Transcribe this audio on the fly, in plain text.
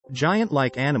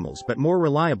Giant-like animals but more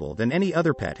reliable than any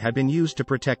other pet had been used to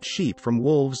protect sheep from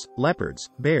wolves, leopards,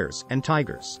 bears, and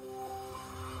tigers.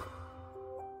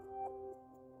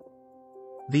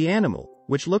 The animal,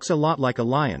 which looks a lot like a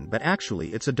lion but actually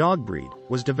it's a dog breed,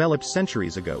 was developed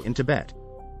centuries ago in Tibet.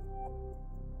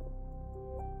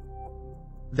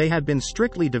 They had been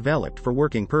strictly developed for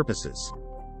working purposes.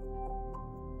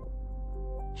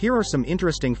 Here are some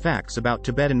interesting facts about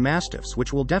Tibetan Mastiffs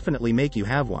which will definitely make you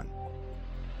have one.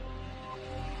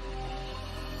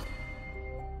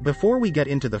 Before we get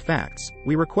into the facts,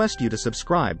 we request you to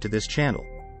subscribe to this channel.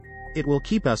 It will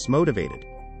keep us motivated.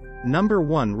 Number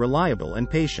 1. Reliable and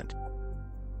patient.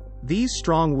 These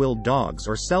strong-willed dogs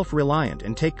are self-reliant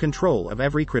and take control of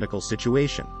every critical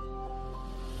situation.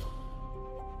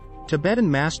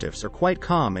 Tibetan Mastiffs are quite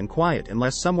calm and quiet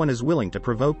unless someone is willing to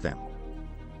provoke them.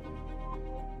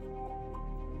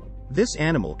 This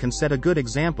animal can set a good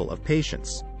example of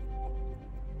patience.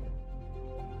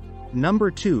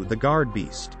 Number 2. The guard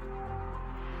beast.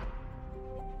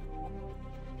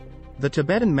 The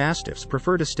Tibetan Mastiffs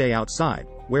prefer to stay outside,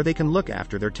 where they can look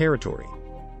after their territory.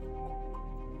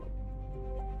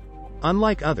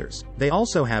 Unlike others, they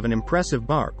also have an impressive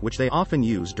bark which they often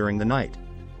use during the night.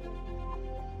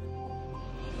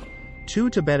 2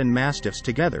 Tibetan Mastiffs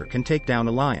together can take down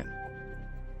a lion.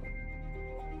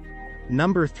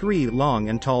 Number 3. Long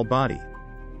and tall body.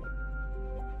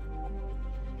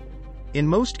 In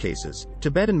most cases,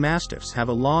 Tibetan Mastiffs have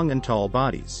a long and tall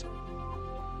bodies.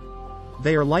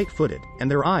 They are light-footed, and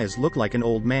their eyes look like an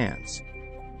old man's.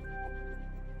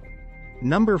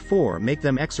 Number 4. Make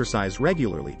them exercise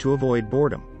regularly to avoid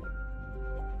boredom.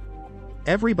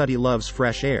 Everybody loves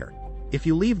fresh air. If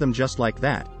you leave them just like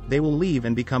that, they will leave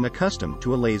and become accustomed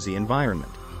to a lazy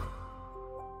environment.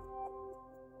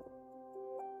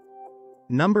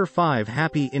 Number 5.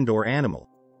 Happy indoor animal.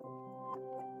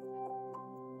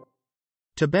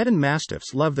 Tibetan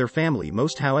Mastiffs love their family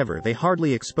most, however they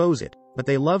hardly expose it, but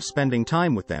they love spending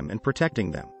time with them and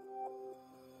protecting them.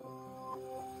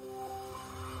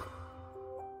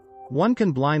 One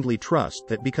can blindly trust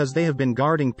that because they have been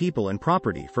guarding people and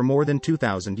property for more than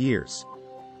 2,000 years.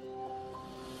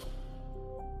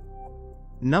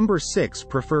 Number 6.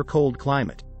 Prefer cold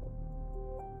climate.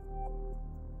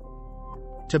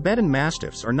 Tibetan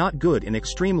Mastiffs are not good in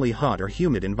extremely hot or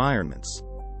humid environments.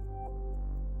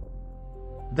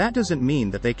 That doesn't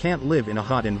mean that they can't live in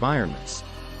hot environments.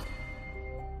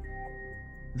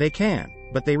 They can,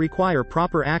 but they require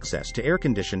proper access to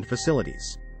air-conditioned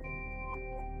facilities.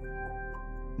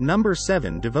 Number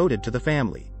 7. Devoted to the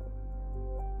family.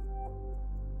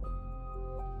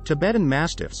 Tibetan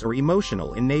Mastiffs are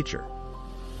emotional in nature.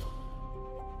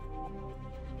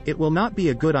 It will not be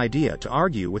a good idea to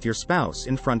argue with your spouse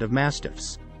in front of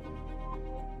Mastiffs.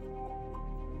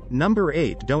 Number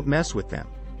 8. Don't mess with them.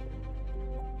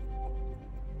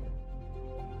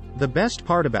 The best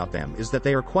part about them is that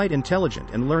they are quite intelligent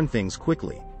and learn things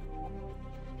quickly.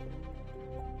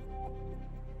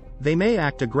 They may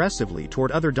act aggressively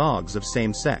toward other dogs of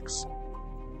same sex.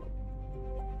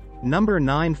 Number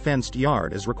 9. Fenced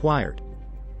yard is required.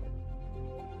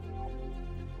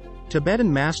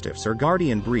 Tibetan Mastiffs are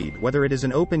guardian breed whether it is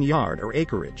an open yard or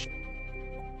acreage.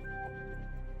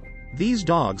 These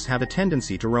dogs have a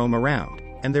tendency to roam around,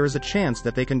 and there is a chance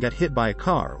that they can get hit by a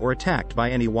car or attacked by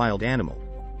any wild animal.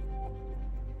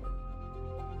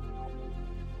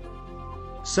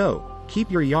 So, keep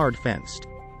your yard fenced.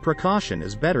 Precaution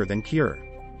is better than cure.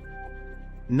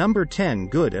 Number 10.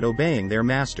 Good at obeying their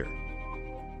master.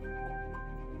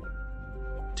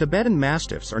 Tibetan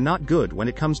Mastiffs are not good when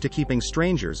it comes to keeping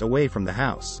strangers away from the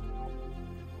house.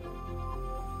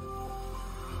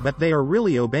 But they are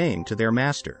really obeying to their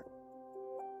master.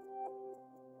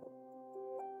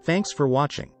 Thanks for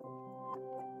watching.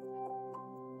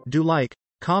 Do like,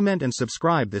 comment and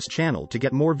subscribe this channel to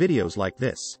get more videos like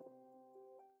this.